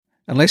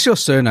Unless your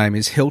surname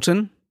is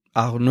Hilton,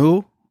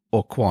 Arnoux,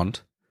 or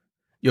Quant,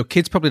 your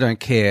kids probably don't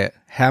care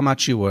how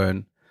much you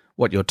earn,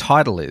 what your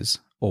title is,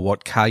 or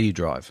what car you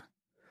drive.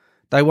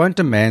 They won't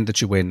demand that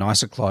you wear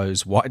nicer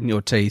clothes, whiten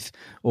your teeth,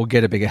 or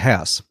get a bigger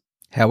house.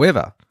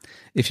 However,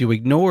 if you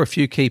ignore a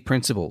few key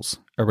principles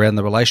around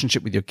the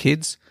relationship with your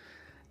kids,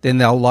 then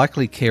they'll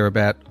likely care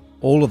about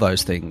all of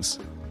those things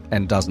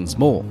and dozens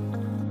more.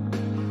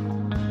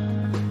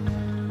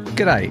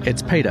 G'day,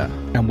 it's Peter,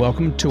 and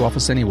welcome to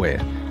Office Anywhere,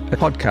 a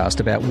podcast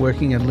about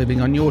working and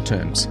living on your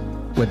terms,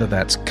 whether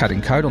that's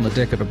cutting code on the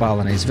deck of a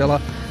Balinese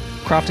villa,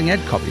 crafting ad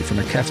copy from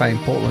a cafe in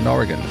Portland,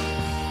 Oregon,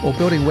 or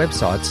building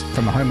websites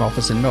from a home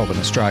office in Melbourne,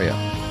 Australia.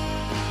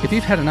 If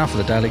you've had enough of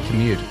the daily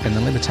commute and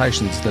the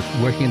limitations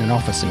that working in an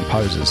office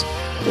imposes,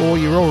 or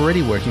you're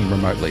already working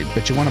remotely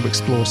but you want to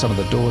explore some of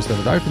the doors that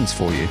it opens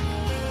for you,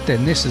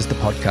 then this is the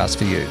podcast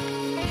for you.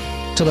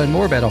 To learn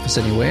more about Office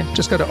Anywhere,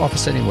 just go to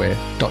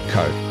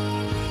officeanywhere.co.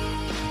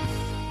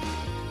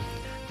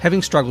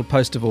 Having struggled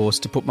post-divorce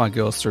to put my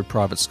girls through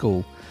private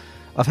school,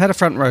 I've had a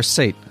front row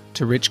seat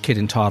to rich kid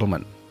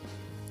entitlement.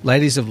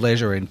 Ladies of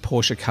leisure in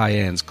Porsche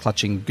Cayennes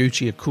clutching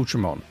Gucci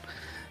accoutrement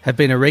have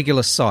been a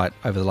regular sight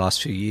over the last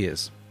few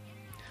years.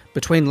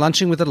 Between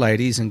lunching with the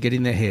ladies and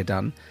getting their hair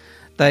done,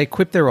 they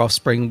equip their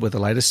offspring with the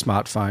latest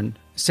smartphone,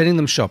 sending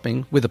them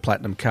shopping with a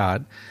platinum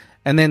card,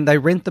 and then they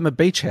rent them a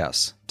beach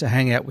house to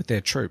hang out with their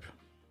troupe.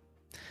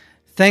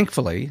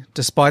 Thankfully,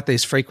 despite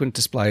these frequent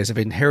displays of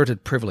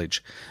inherited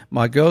privilege,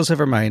 my girls have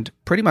remained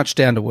pretty much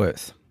down to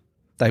earth.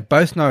 They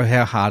both know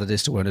how hard it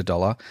is to earn a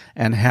dollar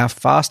and how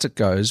fast it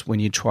goes when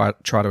you try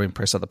to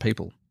impress other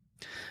people.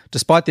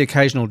 Despite the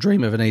occasional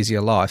dream of an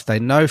easier life, they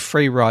know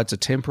free rides are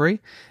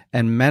temporary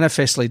and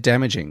manifestly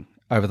damaging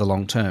over the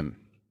long term.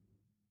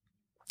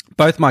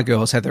 Both my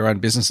girls have their own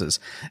businesses,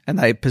 and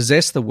they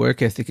possess the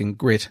work ethic and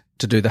grit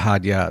to do the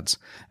hard yards,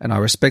 and I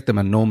respect them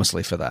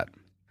enormously for that.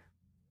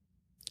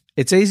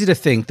 It's easy to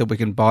think that we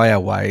can buy our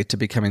way to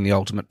becoming the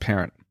ultimate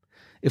parent.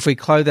 If we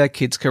clothe our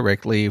kids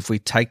correctly, if we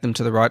take them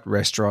to the right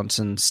restaurants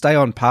and stay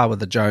on par with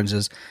the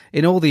Joneses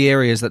in all the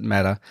areas that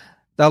matter,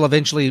 they'll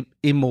eventually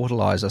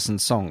immortalise us in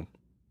song.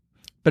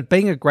 But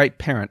being a great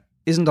parent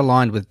isn't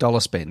aligned with dollar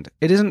spend.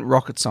 It isn't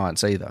rocket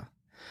science either.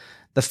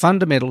 The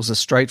fundamentals are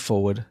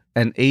straightforward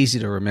and easy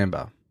to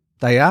remember.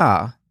 They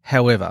are,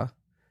 however,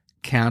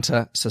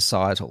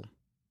 counter-societal.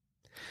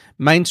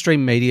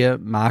 Mainstream media,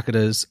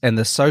 marketers, and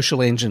the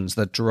social engines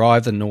that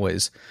drive the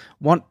noise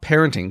want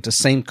parenting to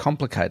seem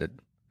complicated.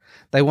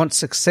 They want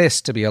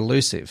success to be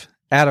elusive,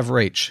 out of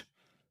reach,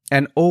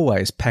 and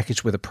always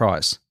packaged with a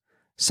price,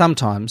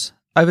 sometimes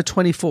over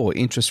 24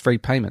 interest-free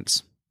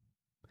payments.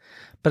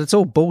 But it's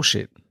all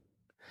bullshit.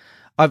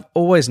 I've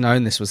always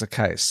known this was the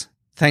case,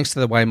 thanks to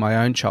the way my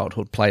own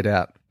childhood played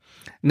out.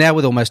 Now,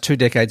 with almost 2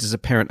 decades as a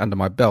parent under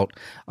my belt,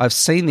 I've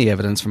seen the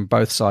evidence from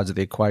both sides of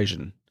the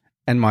equation,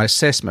 and my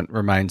assessment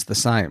remains the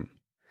same.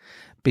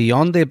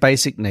 Beyond their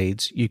basic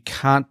needs, you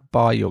can't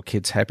buy your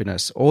kids'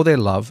 happiness or their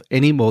love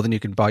any more than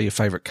you can buy your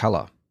favourite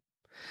colour.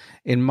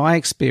 In my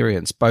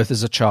experience, both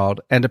as a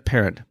child and a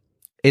parent,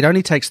 it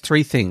only takes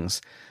 3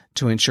 things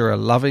to ensure a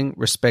loving,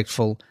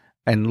 respectful,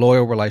 and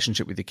loyal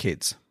relationship with your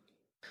kids.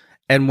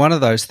 And one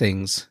of those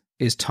things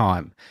is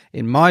time.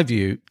 In my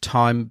view,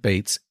 time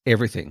beats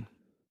everything.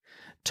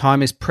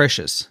 Time is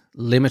precious,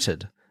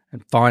 limited,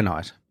 and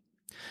finite.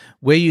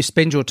 Where you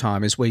spend your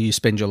time is where you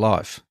spend your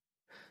life.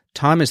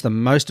 Time is the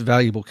most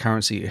valuable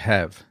currency you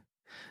have.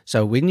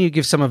 So when you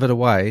give some of it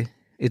away,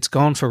 it's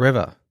gone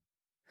forever.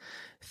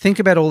 Think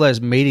about all those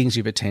meetings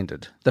you've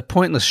attended, the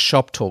pointless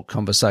shop talk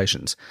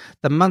conversations,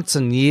 the months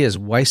and years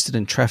wasted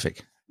in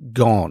traffic,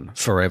 gone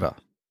forever.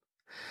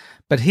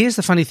 But here's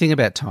the funny thing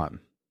about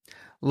time.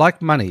 Like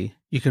money,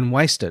 you can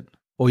waste it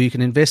or you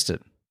can invest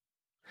it.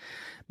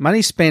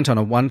 Money spent on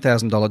a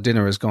 $1,000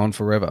 dinner is gone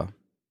forever.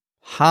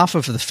 Half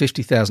of the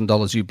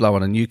 $50,000 you blow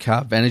on a new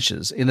car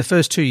vanishes in the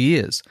first 2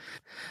 years.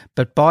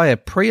 But buy a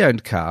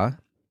pre-owned car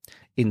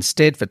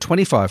instead for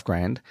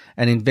 $25,000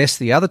 and invest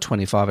the other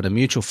 $25,000 in a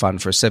mutual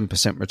fund for a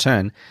 7%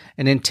 return,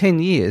 and in 10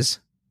 years,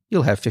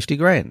 you'll have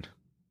 $50,000.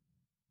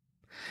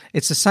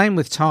 It's the same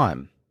with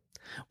time.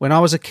 When I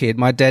was a kid,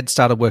 my dad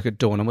started work at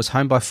dawn and was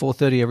home by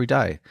 4:30 every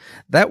day.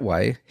 That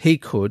way, he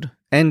could,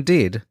 and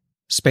did,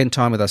 spend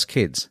time with us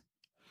kids.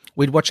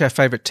 We'd watch our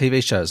favourite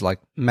TV shows like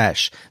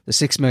MASH, The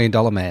 $6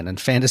 Million Man,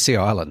 and Fantasy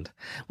Island.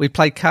 We'd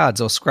play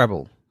cards or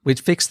Scrabble. We'd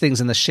fix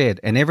things in the shed,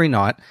 and every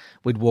night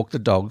we'd walk the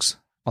dogs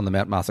on the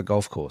Mount Martha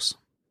golf course.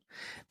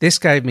 This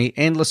gave me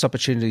endless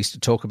opportunities to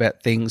talk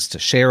about things, to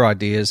share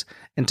ideas,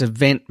 and to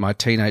vent my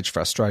teenage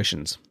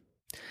frustrations.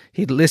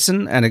 He'd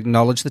listen and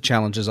acknowledge the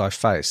challenges I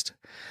faced.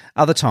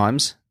 Other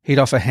times, he'd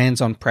offer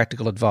hands-on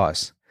practical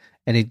advice,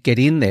 and he'd get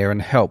in there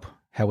and help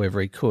however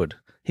he could.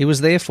 He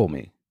was there for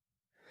me.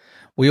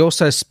 We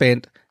also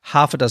spent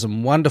half a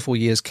dozen wonderful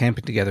years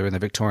camping together in the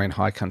Victorian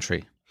high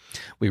country.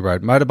 We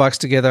rode motorbikes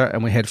together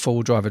and we had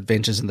four-wheel-drive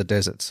adventures in the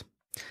deserts.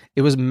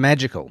 It was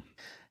magical.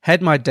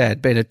 Had my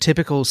dad been a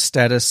typical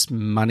status,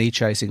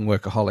 money-chasing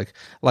workaholic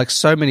like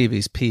so many of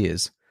his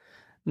peers,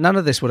 none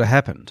of this would have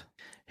happened.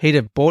 He'd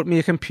have bought me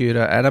a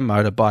computer and a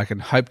motorbike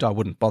and hoped I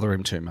wouldn't bother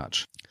him too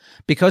much.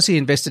 Because he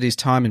invested his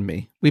time in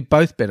me, we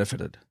both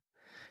benefited.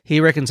 He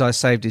reckons I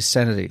saved his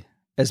sanity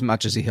as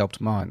much as he helped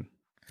mine.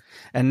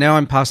 And now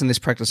I'm passing this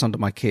practice on to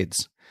my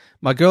kids.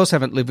 My girls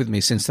haven't lived with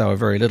me since they were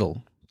very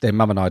little. Their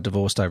mum and I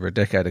divorced over a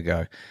decade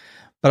ago.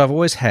 But I've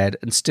always had,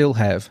 and still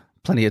have,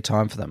 plenty of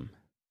time for them.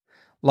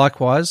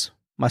 Likewise,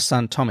 my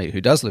son Tommy, who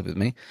does live with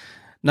me,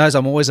 knows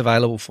I'm always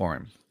available for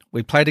him.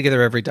 We play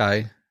together every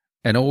day,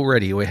 and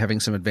already we're having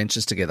some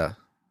adventures together.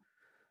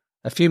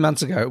 A few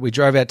months ago, we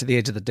drove out to the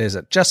edge of the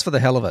desert, just for the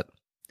hell of it.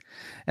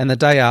 And the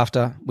day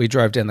after, we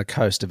drove down the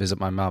coast to visit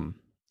my mum.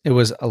 It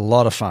was a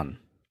lot of fun.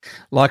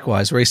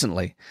 Likewise,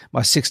 recently,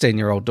 my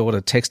 16-year-old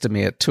daughter texted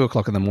me at 2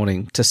 o'clock in the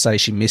morning to say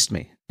she missed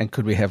me and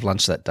could we have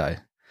lunch that day.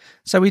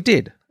 So we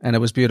did, and it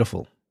was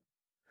beautiful.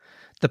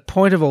 The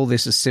point of all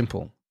this is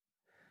simple.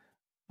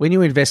 When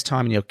you invest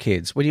time in your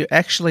kids, when you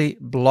actually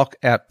block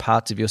out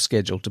parts of your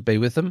schedule to be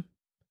with them,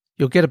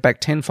 you'll get it back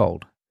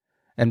tenfold.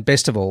 And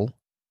best of all,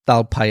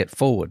 they'll pay it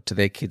forward to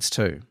their kids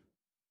too.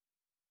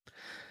 A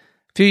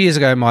few years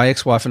ago, my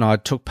ex-wife and I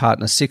took part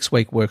in a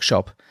 6-week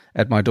workshop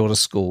at my daughter's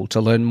school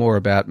to learn more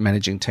about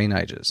managing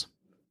teenagers.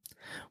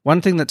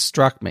 One thing that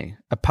struck me,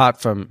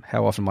 apart from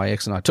how often my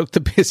ex and I took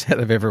the piss out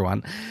of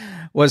everyone,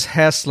 was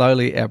how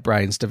slowly our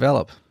brains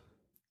develop.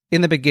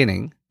 In the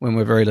beginning, when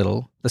we're very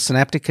little, the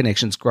synaptic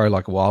connections grow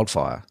like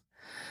wildfire.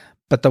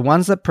 But the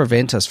ones that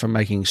prevent us from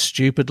making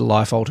stupid,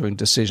 life-altering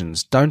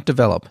decisions don't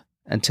develop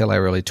until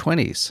our early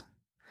 20s.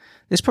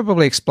 This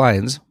probably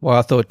explains why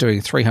I thought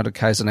doing 300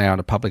 k's an hour on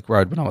a public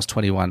road when I was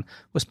 21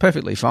 was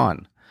perfectly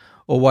fine,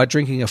 or why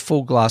drinking a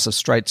full glass of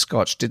straight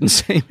scotch didn't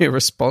seem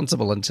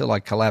irresponsible until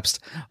I collapsed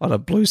on a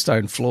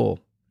bluestone floor.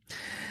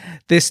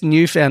 This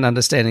newfound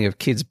understanding of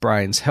kids'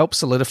 brains helps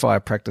solidify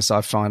a practice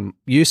I find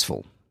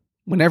useful.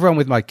 Whenever I'm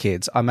with my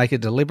kids, I make a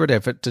deliberate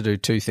effort to do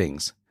 2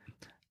 things.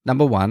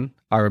 Number 1,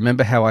 I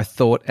remember how I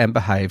thought and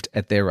behaved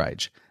at their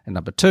age. And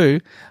number 2,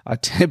 I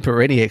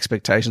temper any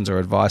expectations or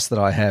advice that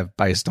I have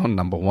based on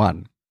number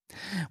 1.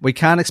 We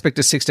can't expect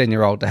a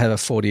 16-year-old to have a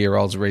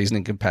 40-year-old's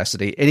reasoning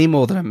capacity any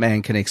more than a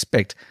man can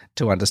expect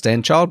to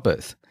understand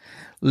childbirth.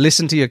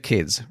 Listen to your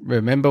kids.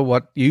 Remember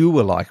what you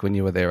were like when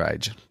you were their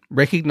age.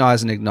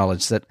 Recognize and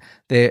acknowledge that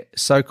their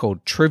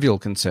so-called trivial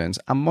concerns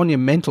are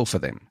monumental for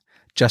them,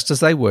 just as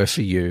they were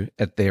for you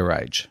at their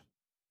age.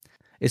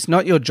 It's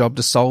not your job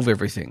to solve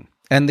everything,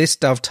 and this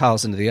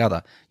dovetails into the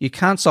other. You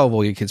can't solve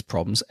all your kids'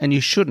 problems, and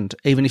you shouldn't,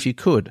 even if you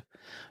could.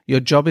 Your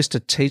job is to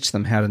teach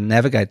them how to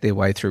navigate their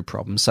way through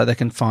problems so they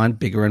can find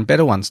bigger and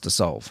better ones to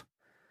solve.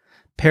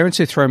 Parents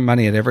who throw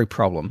money at every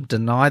problem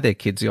deny their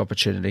kids the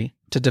opportunity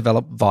to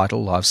develop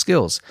vital life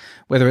skills.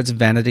 Whether it's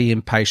vanity,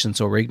 impatience,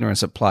 or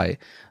ignorance at play,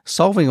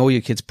 solving all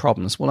your kids'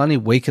 problems will only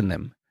weaken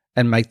them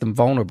and make them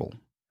vulnerable.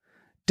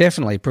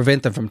 Definitely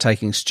prevent them from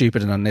taking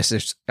stupid and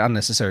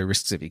unnecessary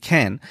risks if you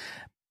can,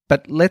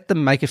 but let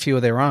them make a few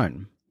of their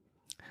own.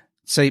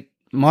 See,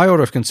 my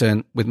order of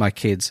concern with my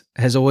kids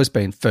has always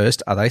been,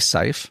 first, are they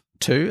safe?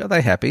 2, are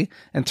they happy?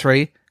 And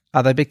 3,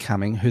 are they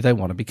becoming who they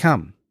want to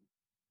become?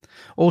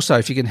 Also,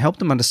 if you can help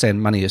them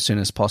understand money as soon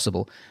as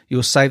possible,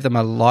 you'll save them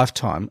a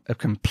lifetime of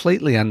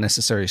completely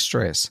unnecessary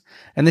stress.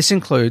 And this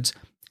includes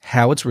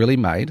how it's really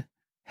made,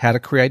 how to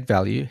create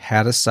value,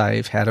 how to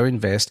save, how to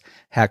invest,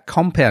 how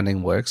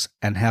compounding works,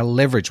 and how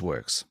leverage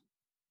works.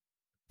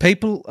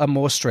 People are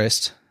more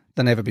stressed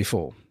than ever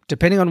before.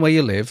 Depending on where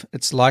you live,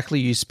 it's likely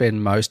you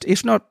spend most,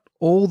 if not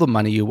all, the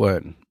money you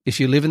earn. If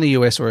you live in the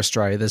US or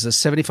Australia, there's a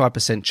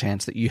 75%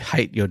 chance that you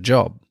hate your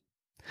job.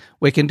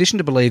 We're conditioned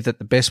to believe that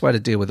the best way to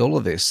deal with all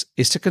of this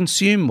is to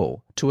consume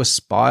more, to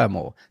aspire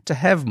more, to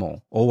have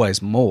more,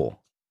 always more.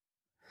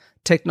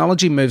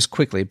 Technology moves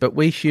quickly, but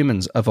we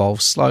humans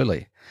evolve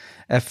slowly.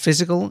 Our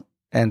physical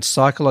and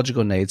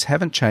psychological needs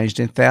haven't changed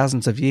in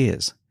thousands of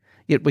years,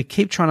 yet we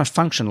keep trying to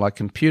function like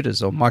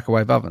computers or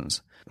microwave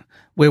ovens.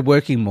 We're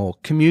working more,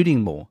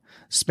 commuting more,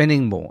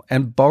 spending more,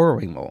 and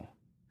borrowing more.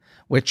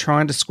 We're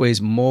trying to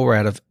squeeze more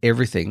out of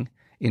everything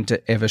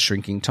into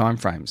ever-shrinking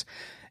timeframes.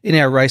 In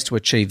our race to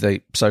achieve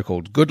the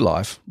so-called good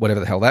life,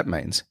 whatever the hell that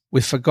means,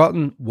 we've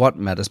forgotten what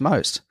matters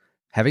most,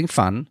 having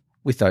fun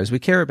with those we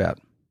care about.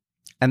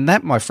 And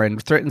that, my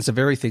friend, threatens the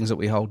very things that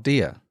we hold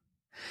dear.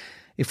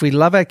 If we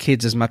love our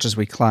kids as much as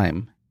we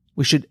claim,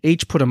 we should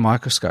each put a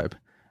microscope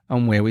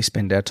on where we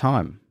spend our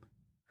time.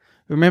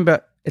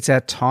 Remember, it's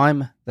our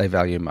time they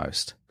value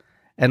most.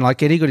 And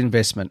like any good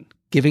investment,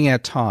 giving our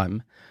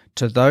time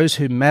to those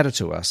who matter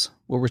to us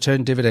will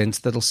return dividends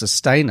that'll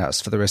sustain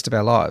us for the rest of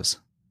our lives.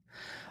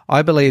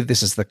 I believe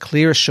this is the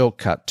clearest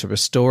shortcut to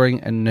restoring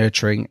and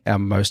nurturing our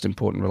most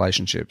important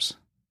relationships.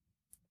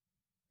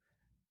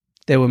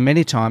 There were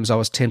many times I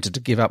was tempted to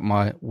give up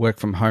my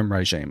work-from-home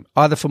regime,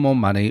 either for more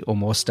money or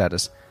more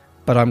status,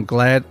 but I'm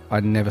glad I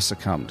never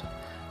succumbed.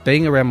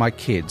 Being around my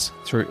kids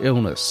through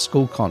illness,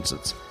 school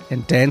concerts,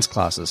 and dance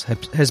classes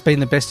has been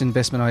the best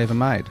investment I ever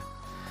made.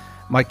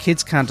 My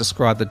kids can't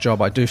describe the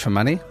job I do for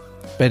money,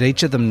 but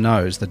each of them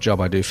knows the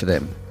job I do for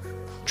them,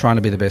 trying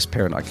to be the best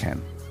parent I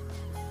can.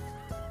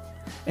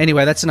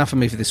 Anyway, that's enough for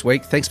me for this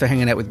week. Thanks for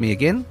hanging out with me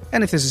again.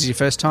 And if this is your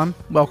first time,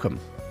 welcome.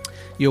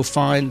 You'll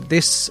find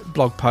this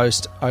blog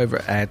post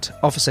over at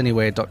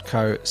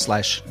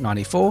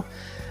officeanywhere.co/94.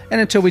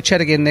 And until we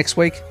chat again next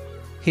week,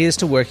 here's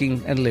to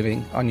working and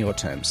living on your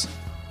terms.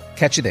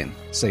 Catch you then.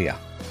 See ya.